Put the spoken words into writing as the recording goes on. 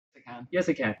can. Yes,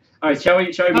 I can. Alright, shall we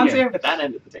Can't see begin? over at that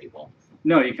end of the table.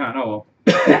 No, you can't. Oh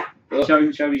well. shall we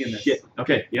begin this? Shit.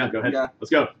 Okay, yeah, go ahead. Yeah. Let's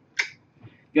go.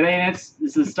 G'day, Nets.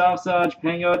 This is Staff Sarge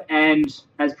Pangod, and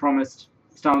as promised,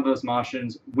 Stalin vs.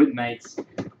 Martians with mates.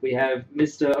 We have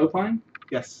Mr. Opine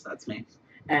Yes, that's me.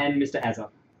 and Mr. Azza,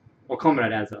 or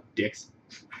Comrade Azza. Dicks.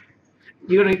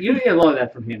 You're gonna get a lot of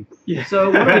that from him. Yeah. So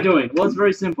what are we doing? Well, it's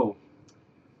very simple.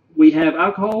 We have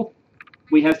alcohol.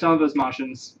 We have Stalin vs.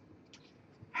 Martians.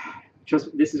 Trust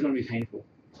me, this is going to be painful.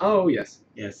 Oh, yes.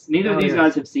 Yes. Neither of Oh, these yes.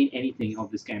 guys have seen anything of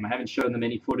this game. I haven't shown them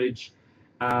any footage.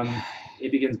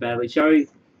 It begins badly. Shall we?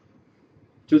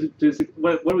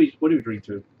 What do we drink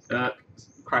to?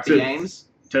 Crappy games.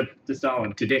 To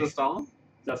Stalin. To The Dicks. Stalin?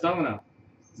 Is that Stalin now?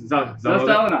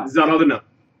 Zanodina.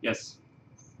 Yes.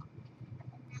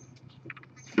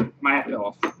 Might have to go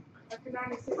off.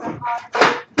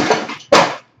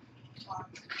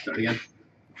 Start again.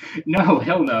 No,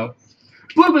 hell no.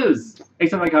 Bloopers!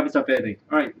 Except I can't stop anything.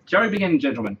 Alright, shall we begin,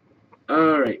 gentlemen?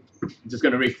 Alright. Just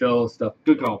gonna refill stuff.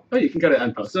 Good call. Oh, you can cut it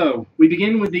and post. So, we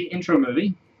begin with the intro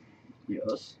movie.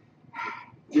 Yes.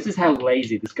 This is how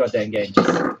lazy this goddamn game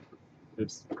is.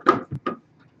 Oops.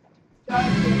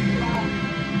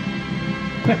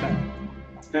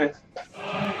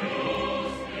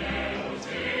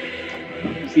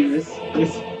 You see this?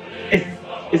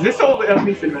 Is this all the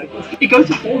enemy cinematics? It goes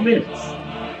for 4 minutes.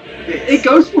 It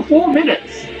goes for 4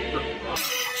 minutes.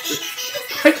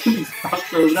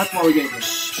 So that's why we're getting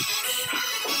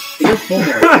this. It goes 4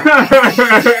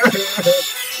 minutes.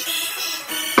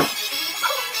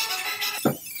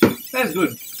 That's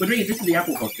good. We're drinking this is the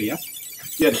apple vodka, yeah?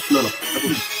 Yeah,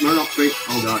 Smirnoff drink.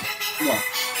 Oh god. What?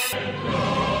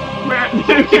 Man,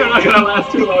 you're not gonna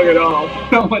last too long at all.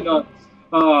 Oh my god.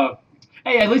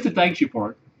 Hey, at least it thanks you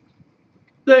for it.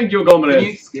 Thank you, Can you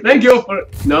comrades. skip Thank this? you for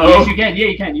no. Yes, you can. Yeah,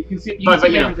 you can. You can skip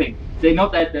But, yeah. everything. They're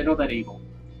not that evil.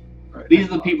 Right. These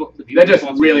are the people. They're just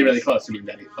responsible really, for really this. close to me,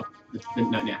 Daddy. Oh,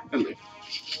 no, yeah.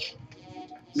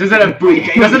 Does it have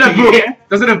boop? Does it have boop?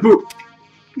 Does it have boop?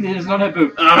 It does not have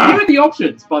boop. Ah. Here are the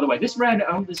options, by the way. This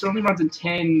only runs in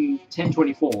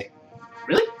 1024.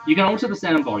 Really? You can alter the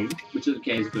sound volume, which is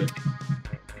okay, is good.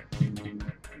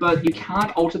 But you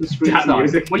can't alter the screen That size.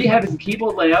 music. What you have is a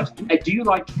keyboard layout. And do you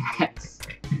like cats?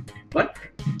 What?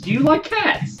 Do you like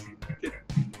cats?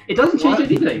 It doesn't change What?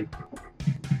 anything.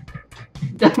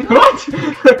 What?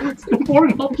 It's an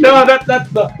important option. No,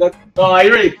 that. Oh, I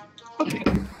really.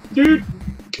 Dude.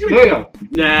 Here we go.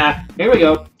 Nah. Here we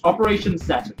go. Operation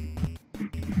Saturn.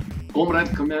 Comrade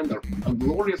Commander, a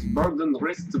glorious burden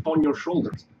rests upon your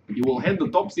shoulders. You will head the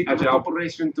top-secret Actually,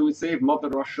 operation to save Mother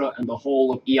Russia and the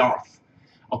whole of Earth.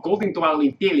 According to our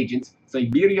intelligence,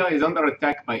 Siberia is under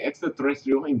attack by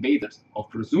extraterrestrial invaders of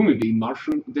presumably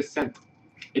Martian descent.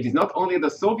 It is not only the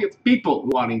Soviet people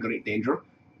who are in great danger,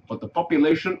 but the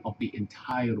population of the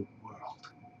entire world.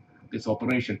 This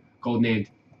operation, codenamed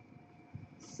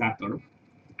Saturn,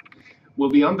 will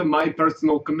be under my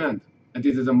personal command, and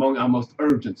this is among our most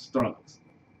urgent struggles.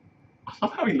 I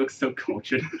love how he looks so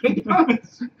cultured.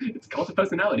 It's cult of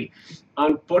personality.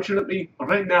 Unfortunately,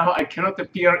 right now I cannot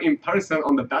appear in person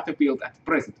on the battlefield at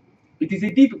present. It is a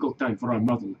difficult time for our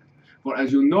motherland, for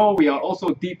as you know, we are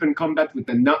also deep in combat with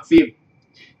the Nazi.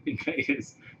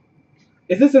 Is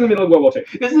Is this in the middle of World War II?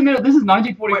 this is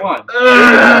 1941.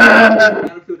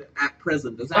 Battlefield at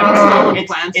present. Does that mean Stalin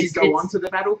plans to go it's- onto the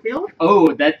battlefield?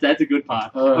 Oh, that's a good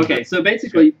part. Okay, so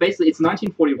basically it's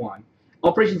 1941.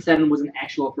 Operation Saturn was an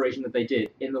actual operation that they did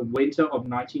in the winter of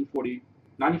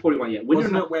 1941. Yeah, winter.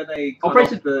 Wasn't it where they cut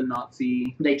Operation- off the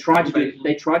Nazi? They tried to do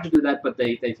Invasion. that, but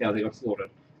they failed. They got slaughtered.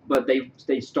 But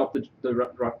they stopped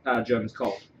the Germans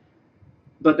cold.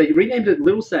 But they renamed it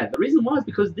Little Sad. The reason why is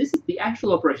because this is the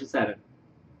actual Operation Saturn.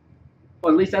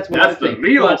 Well, at least that's what I That's the think.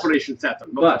 real But- Operation Saturn,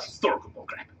 not but- the historical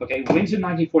bullcrap. Okay, winter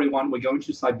 1941, we're going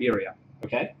to Siberia.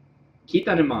 Okay? Keep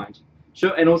that in mind.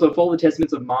 Sure, and also follow the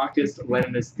testaments of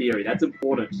Marxist-Leninist theory. That's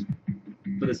important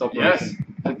for this operation. Yes,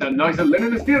 and the nice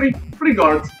Leninist theory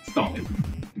regards Stalin.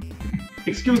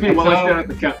 Excuse me while I stare at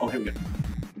the cat. Oh, here we go.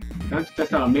 Time to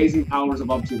test our amazing powers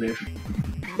of observation.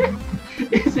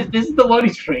 this is the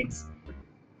loading screens.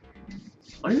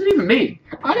 What does it even mean?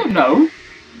 I don't know.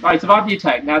 Alright, survive the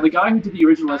attack. Now, the guy who did the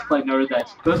original Let's Play noted that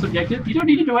first objective, you don't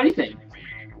need to do anything.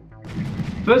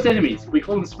 First enemies, we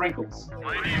call them sprinkles.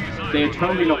 They are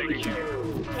totally not fictional.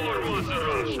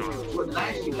 What did I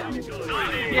actually damage?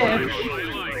 Yeah.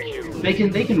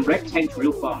 They can wreck tanks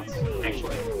real fast,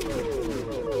 actually.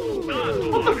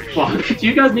 What the fuck? Do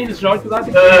you guys need a shot? Because I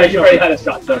think You already had a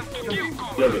shot, so.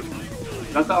 You're good.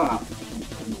 that's all I have.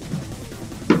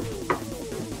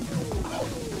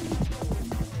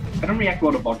 I don't react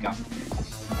well to vodka.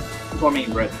 That's what I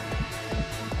mean, bread.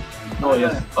 Oh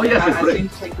yes. Oh yes, it's I great. seem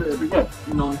to take the Great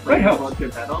non-flavor help. vodka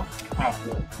better.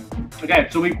 Okay,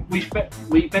 so we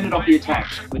fended off the attack,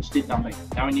 which did nothing.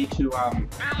 Now we need to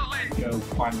go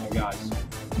find more guys.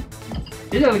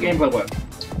 Here's how the gameplay works.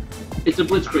 It's a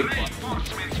blitzkrieg fight.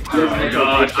 Oh my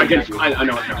god, I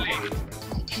know what that means.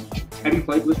 Have you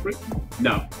played blitzkrieg?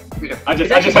 No. Okay. I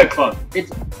just had club.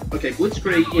 Okay,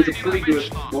 blitzkrieg is a pretty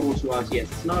good World War II RTS.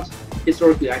 It's not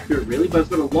historically accurate really, but it's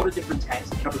got a lot of different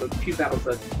tanks. It covers a few battles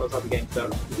that most other games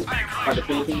don't, by the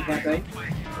Philippine campaign.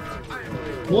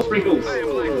 More sprinkles!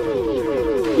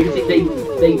 You can see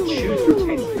they choose through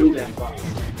tanks real damn fast.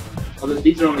 Although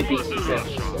these are only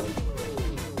BT7,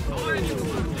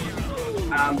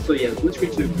 so yeah,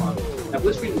 Blitzkrieg 2 fun. Now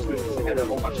Blitzkrieg was good because they had a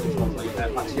whole bunch of controls, like you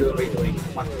had artillery doing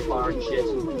like fire and shit.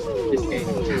 This game,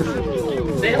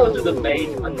 they held to the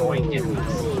main annoying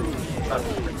enemies.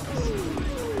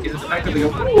 Is it the fact that they go,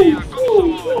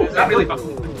 ooh, is that really fun?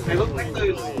 They look like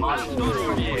those Martians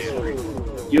from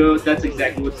Blitzkrieg. That's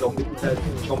exactly what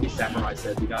Zombie Samurai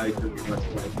said, the guy who did Let's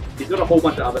Play. He's got a whole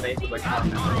bunch of other names, but I can't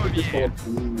remember. Just called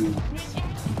Blue.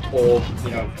 Or,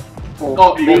 you know,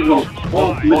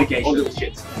 or litigation and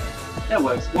shit. That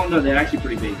works. Well, no, they're actually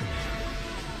pretty big.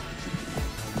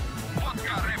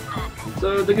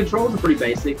 So the controls are pretty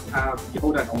basic. You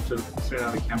hold down Alt to straight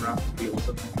out of the camera. Pretty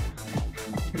awesome.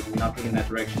 Nothing in that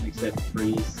direction except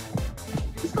freeze.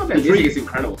 This combat music is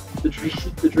incredible. The trees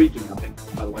do nothing,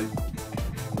 by the way.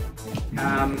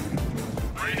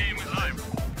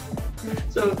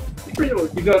 So pretty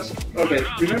much you got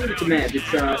remember the command.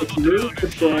 It's move,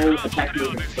 patrol, attack,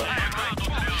 move, and stop.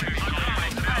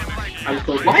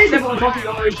 Why is everyone talking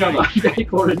over each other? They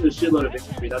caught it in a shitload of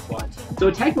infantry, that's why. So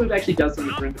attack move actually does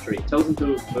something for infantry. It tells them to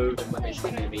move, and when they see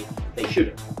an enemy, they shoot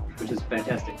it, which is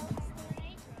fantastic.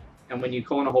 And when you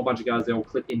call in a whole bunch of guys, they all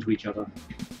click into each other.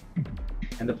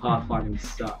 And the pathfinding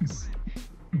sucks.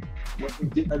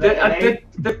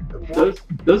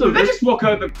 Those are... They just walk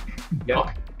over...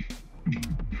 Yeah.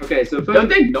 Okay, so first... Don't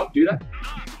they not do that?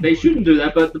 They shouldn't do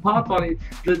that, but the pathfinding...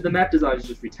 The map design is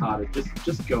just retarded.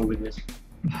 Just go with it.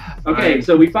 Okay,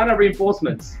 so we found our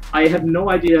reinforcements. I have no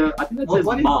idea. I think that says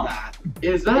What is Mark. that?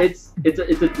 Is that? It's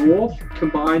a dwarf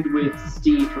combined with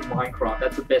Steve from Minecraft.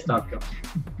 That's the best I've got.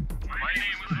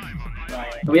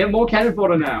 And we have more cannon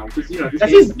fodder now. Because, you know,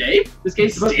 That's his name? This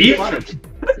game's supposed Steve? to be fun.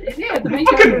 Yeah, the main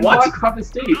Fucking character in what? Minecraft is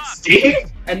Steve.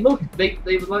 Steve? And look, they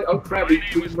were like, oh crap,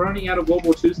 we're running out of World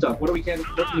War II stuff. What can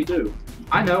we do?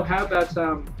 I know. How about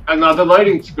Another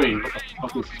loading screen. What the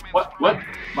fuck is... What?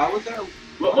 Why was there a...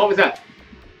 What was that?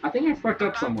 I think I fucked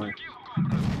up somewhere.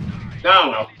 Oh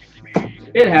well.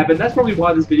 It happened. That's probably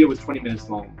why this video was 20 minutes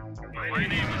long.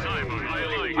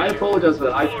 I apologize for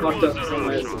that. I fucked up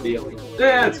somewhere severely.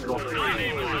 Yeah, it's cool.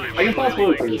 I can fast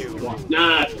forward through this if you want.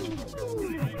 Nah.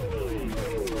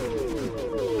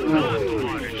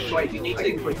 Wait, you need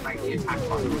to click like the attack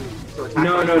button. So attack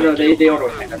No, they auto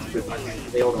attack. That's good.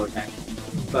 They auto attack.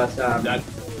 But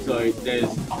So there's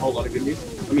a whole lot of good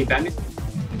news. I mean bad news.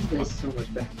 there's so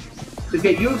much bad. This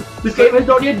game has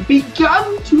not yet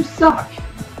begun to suck.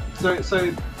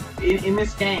 So in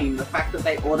this game, the fact that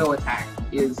they auto attack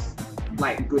is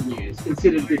like good news,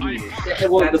 considered good news.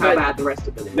 Well, That's how bad the rest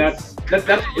of it is. That's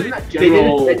isn't that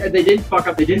general? They didn't fuck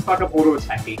up. They didn't fuck up auto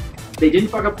attacking. They didn't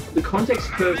fuck up. The context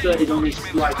cursor is only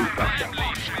slightly fucked up.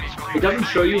 It doesn't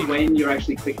show you when you're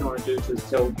actually clicking on a dude to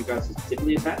tell you guys to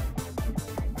specifically attack.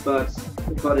 But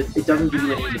it doesn't give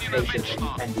you any indication that you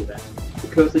can do that. The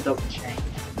cursor doesn't change.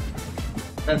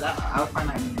 I find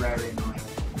that very annoying.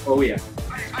 Oh yeah.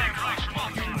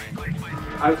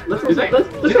 Let's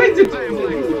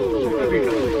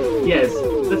yes.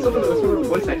 Let's look at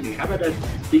voice acting. How about that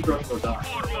Steve Rush or die?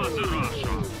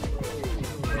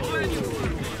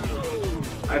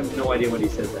 I have no idea what he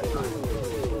says that time.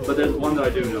 But there's one that I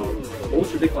do know.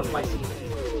 Bolshevik on spicy.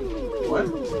 What?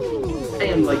 I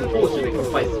am like Bolshevik on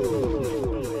spicy.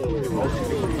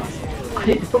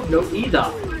 I don't know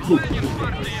either.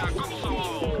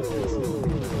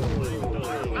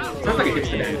 Sounds like a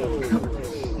hipster name.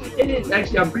 It is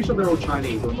actually. I'm pretty sure they're all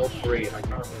Chinese or North Korean. I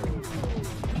can't remember.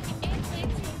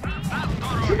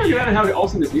 Sometimes you don't know how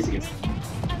awesome this music is.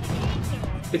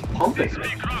 It's pumping.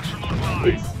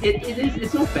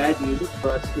 It's not bad music,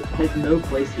 but it has no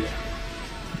place here.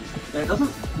 It doesn't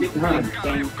fit the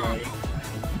gameplay.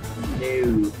 No.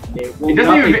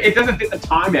 Well, It doesn't fit the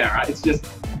time era. It's just.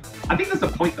 I think that's the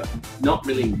point though. Not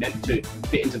really meant to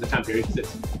fit into the time period because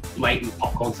it's blatant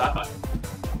popcorn sci-fi.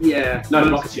 Yeah. No,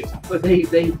 rocket ships. But they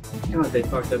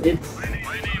fucked up.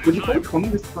 Would you call it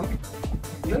communist punk?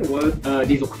 Is that a word?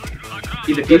 Diesel punk.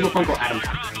 Either diesel punk or atom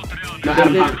punk. No,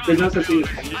 atom punk. There's no such thing as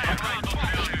communist punk.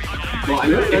 Well, I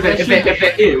mean, if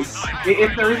there is,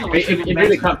 If there isn't, it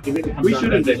really comes. We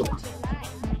should invent one.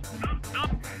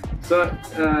 So,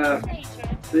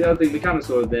 the other thing we kind of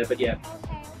saw there, but yeah.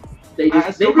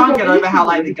 I still can't get over how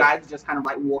like the guys just kind of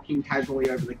like walking casually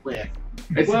over the cliff.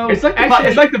 It's Well, like actually-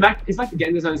 it's like the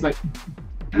game design is like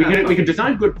we could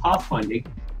design good pathfinding,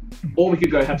 or we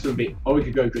could go have some beer, or we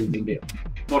could go drink some beer.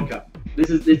 Vodka.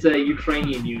 It's a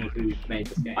Ukrainian unit who made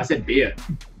this game. I said beer.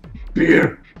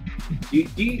 Beer.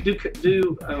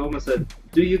 I almost said,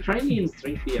 do Ukrainians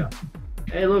drink beer?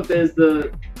 Hey, look, there's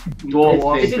the.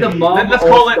 Well, It's either mom let's or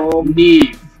call it Storm.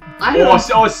 Neve. I Or don't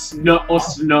Snome.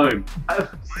 know.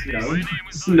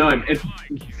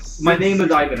 Snome. My name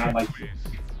is Ivan. I like you.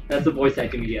 That's the voice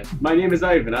acting again. My name is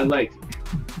Ivan. I like.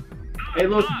 Hey,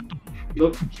 look,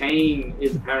 Kane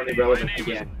is apparently relevant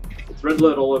again. It's Red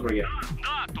Alert all over again.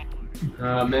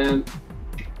 Man.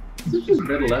 This is just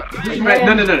Red Alert. Man,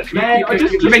 No. man, You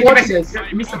watch this.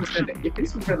 misunderstand it. If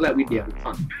this was Red Alert, we'd be having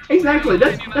fun. Exactly.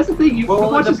 That's the thing. You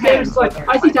Well, watch it this game. It's like depends.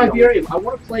 I see Tiberium. I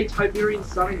want to play Tiberian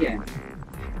Sun again.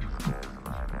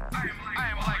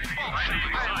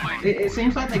 It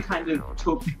seems like they kind of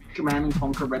took Command and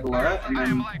Conquer Red Alert and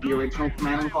then the original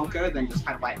Command and Conquer, then just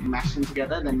kind of like mashed them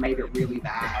together, then made it really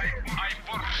bad.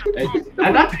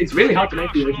 It's really hard to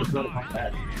make the original Command and Conquer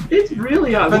bad. It's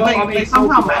really hard. But Well, they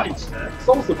somehow managed it.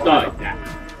 Souls of No.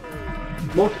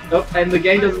 And the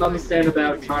game doesn't understand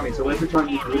about timing, so every time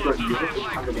you move a unit,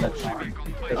 it's under that timing.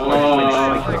 That's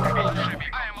why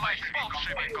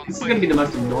This is gonna be the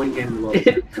most annoying game in the world.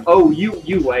 it's oh,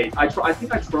 you wait. I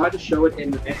think I tried to show it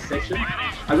in the next section.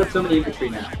 I've got so many infantry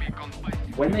now.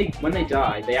 When they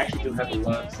die, they actually do have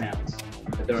alert sounds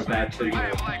that they're about to,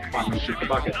 finally shoot the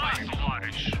bucket.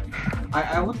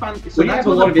 I would find So you that's have a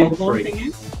what lot of the Bullhorn infantry. thing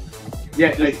is?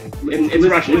 Yeah, it's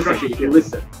Russian. It's Russian.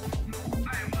 Listen.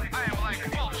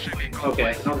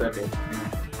 Okay, not that big.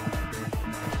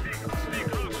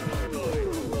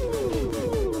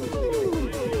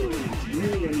 It's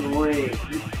really annoying.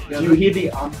 Do you hear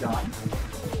the I'm dying?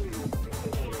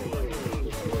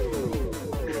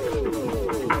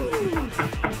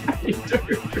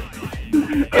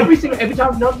 Every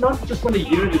time, not just when a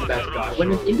unit is about to die,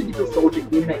 when an individual soldier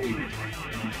in that unit.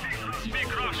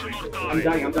 I'm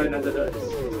dying.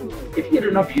 If you get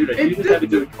enough units, you just have to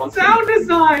do it constantly. Sound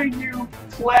design, you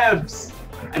plebs.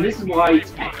 And this is why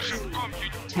tanks.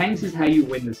 Tanks is how you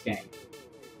win this game.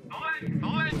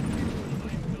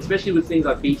 Especially with things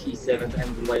like BT-7s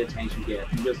and the later tanks you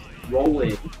get. You just roll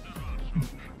in.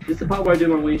 This is the part where I do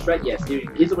my winning strat? Yes,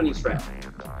 here's the winning strat.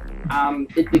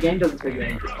 The game doesn't tell you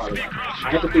any of this, by the way. I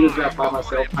had to figure this out by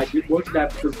myself. I worked it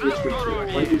out because of Blitzkrieg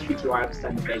 2. When Blitzkrieg 2, I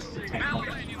understand the basis of tank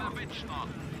combat.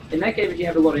 In that game, if you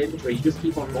have a lot of infantry, you just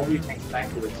keep on rolling your tanks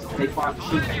backwards, and they fire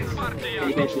machine tanks,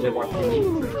 and eventually they wipe the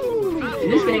infantry. In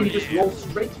this game, you just roll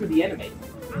straight through the enemy.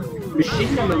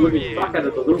 Machine gun the living fuck out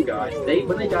of the little guys.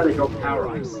 When they die, they drop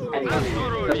power-ups and money.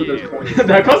 That's what those coins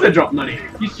are. Of course they drop money.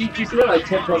 You see that like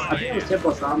 10 plus, I think it was 10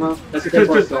 plus armor, that's 10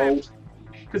 plus gold.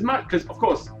 Because of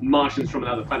course Martians from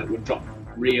another planet would drop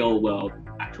real world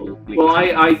actual. Well,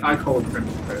 I call it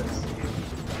Kremlin credits.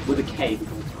 With a K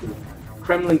because it's cool.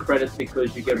 Kremlin credits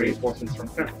because you get reinforcements from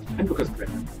Kremlin. And because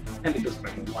Kremlin. And because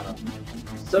Kremlin, why not?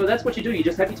 So that's what you do, you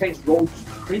just have your tanks roll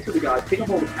straight through the guys, pick up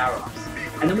all the power-ups.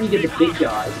 And then when you get the big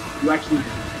guys, you actually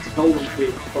tell them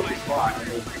to focus fire and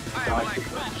they die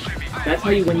quickly. That's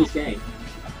how you win this game.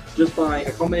 Just by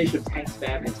a combination of tank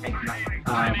spam and tank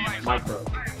micro.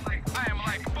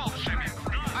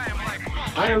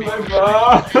 I am like,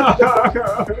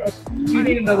 Do you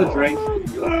need another drink?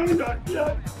 No, not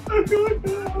yet.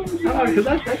 No, because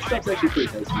that stuff's actually pretty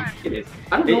tasty. It is.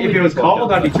 I don't If it was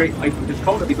cold, I'd be drinking. Like, if it's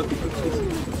cold, I'd be looking for it.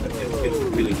 It's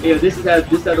really. Yeah, this is how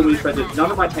the Wii is.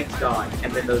 None of my tanks die,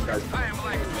 and then those guys die.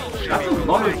 That's a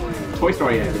lot of Toy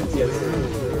Story areas. Yes.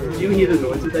 Do you hear the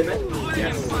noises they make?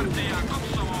 Yes.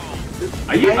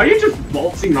 Are you just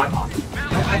waltzing right off?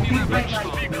 I think they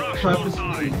like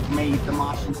purposely made the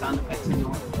Martian sound effects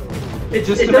annoying. It's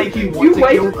Just to make you want to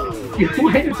kill them. You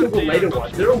wait until the later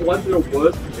ones. There are ones that are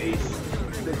worse than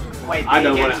these. Wait, I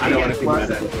don't want to think worse.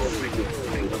 about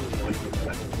that.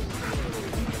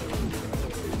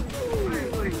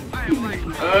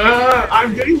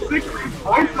 I'm getting sick of these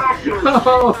voice actors.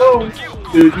 Oh,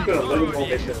 dude, you got 11 more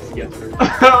missions to get through.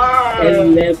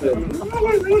 11.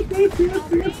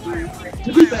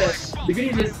 To be fair, the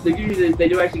good news is they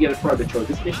do actually get a private choice.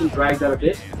 This mission drags out a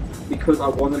bit because I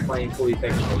wasn't playing fully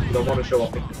effectively because I want to show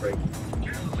off infantry.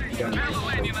 You don't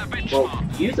need infantry. Well,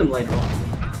 use them later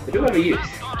on. They do have a use.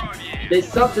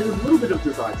 There's a little bit of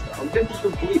design stuff. Attempt to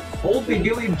complete. Hold the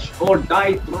village or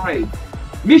die trying.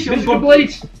 Mission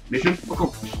complete! Mission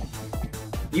accomplished.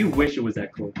 You wish it was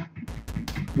that cool.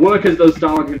 Work as though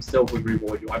Stalin himself would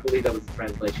reward you. I believe that was the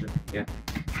translation. Yeah.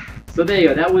 So there you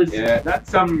go. That was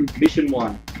That's mission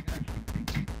 1.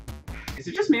 Is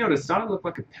it just me or does Stalin look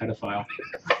like a pedophile?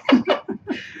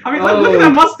 I mean, look at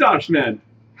that mustache, man.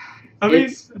 I mean,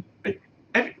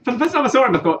 for the first time I saw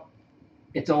him, I thought,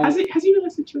 It's all. has he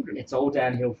molested children? It's all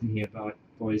downhill from here,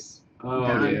 boys. Oh,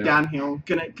 Downhill.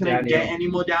 Can it Downhill. get any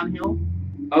more downhill?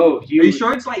 Oh, Are you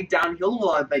sure it's like downhill,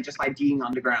 or are they just like digging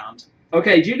underground?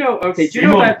 Okay. Do you know? Okay. Do you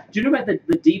know about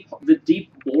the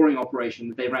deep boring operation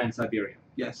that they ran in Siberia?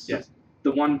 Yes. Yes.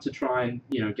 The one to try and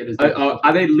get us.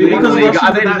 Are they literally-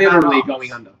 literally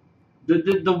going under?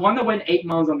 The one that went 8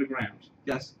 miles underground.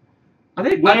 Yes. Are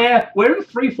they? We're in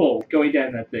free fall going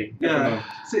down that thing. Yeah.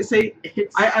 See,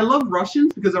 I love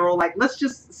Russians because they're all like, let's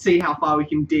just see how far we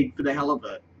can dig for the hell of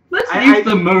it. Let's use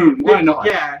the moon. Why not?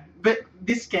 Yeah, but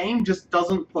this game just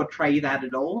doesn't portray that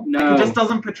at all. No. Like, it just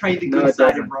doesn't portray the good it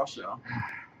side doesn't. of Russia.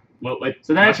 Well, wait.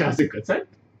 So that's Russia has a good side.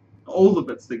 All of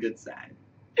it's the good side.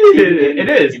 It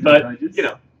is, but you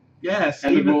know. Yes.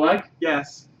 And the even- Gulag?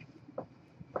 Yes.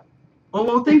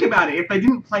 Well, think about it. If they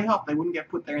didn't play up, they wouldn't get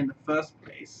put there in the first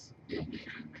place.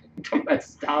 Talk about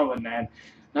Stalin, man.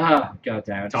 Ah, god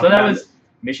damn it. Talk So that about was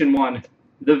mission 1,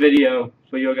 the video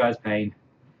for your guys' pain.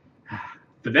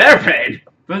 But they're paid.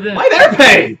 For the Why they're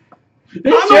paid? I'm the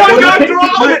one going through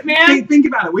all of it, man. Think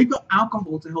about it. We've got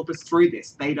alcohol to help us through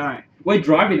this. They don't. We're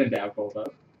driving them to alcohol,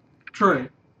 though. True.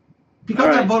 Pick up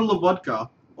Alright. that bottle of vodka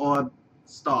or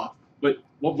stuff. But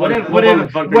Whatever I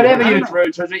you don't throw.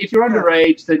 If you're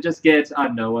underage, then just get, I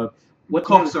don't know,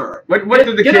 Cough syrup. What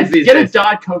do the get kids a, these get a days?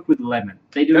 Diet Coke with lemon.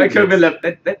 They do. They exist.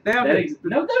 they are.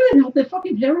 No, they're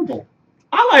fucking terrible.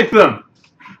 I like them.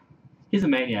 He's a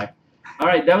maniac.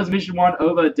 Alright, that was mission 1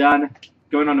 over, done.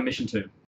 Going on to mission 2.